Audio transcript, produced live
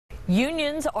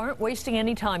Unions aren't wasting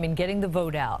any time in getting the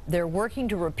vote out. They're working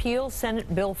to repeal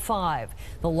Senate Bill 5,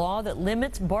 the law that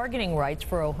limits bargaining rights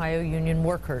for Ohio union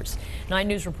workers. 9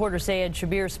 News reporter Sayed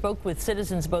Shabir spoke with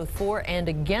citizens both for and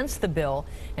against the bill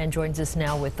and joins us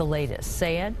now with the latest.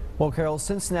 Sayed? Well, Carol,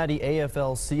 Cincinnati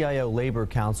AFL-CIO Labor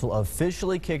Council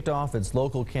officially kicked off its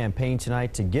local campaign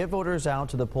tonight to get voters out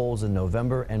to the polls in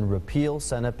November and repeal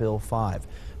Senate Bill 5.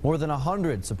 More than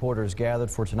 100 supporters gathered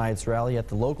for tonight's rally at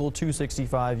the local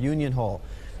 265 Union Hall.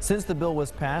 Since the bill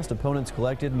was passed, opponents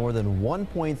collected more than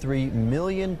 1.3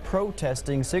 million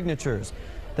protesting signatures.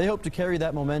 They hope to carry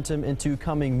that momentum into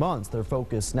coming months. Their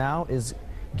focus now is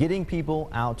getting people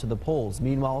out to the polls.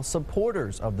 Meanwhile,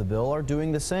 supporters of the bill are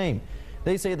doing the same.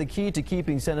 They say the key to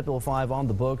keeping Senate Bill 5 on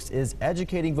the books is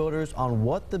educating voters on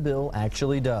what the bill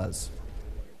actually does.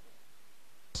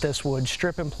 This would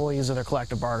strip employees of their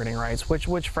collective bargaining rights,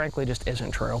 which frankly just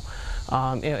isn't true.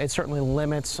 It certainly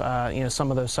limits some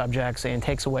of those subjects and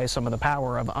takes away some of the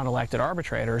power of unelected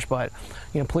arbitrators. But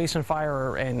police and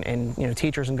fire and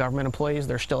teachers and government employees,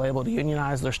 they're still able to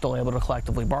unionize. They're still able to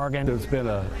collectively bargain. There's been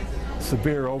a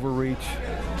severe overreach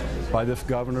by this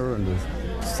governor and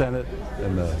the Senate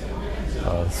and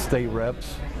the state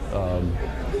reps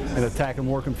in attacking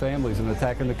working families and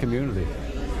attacking the community.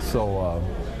 So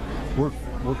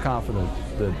we're confident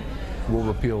that we'll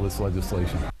repeal this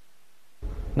legislation.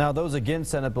 Now, those against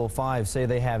Senate Bill 5 say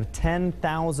they have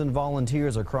 10,000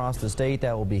 volunteers across the state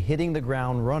that will be hitting the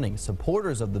ground running.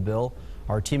 Supporters of the bill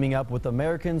are teaming up with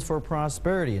Americans for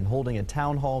Prosperity and holding a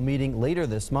town hall meeting later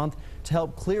this month to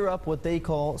help clear up what they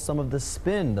call some of the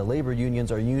spin the labor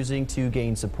unions are using to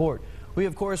gain support. We,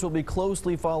 of course, will be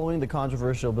closely following the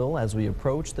controversial bill as we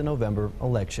approach the November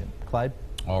election. Clyde?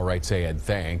 All right, Sayed,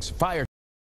 thanks. Fire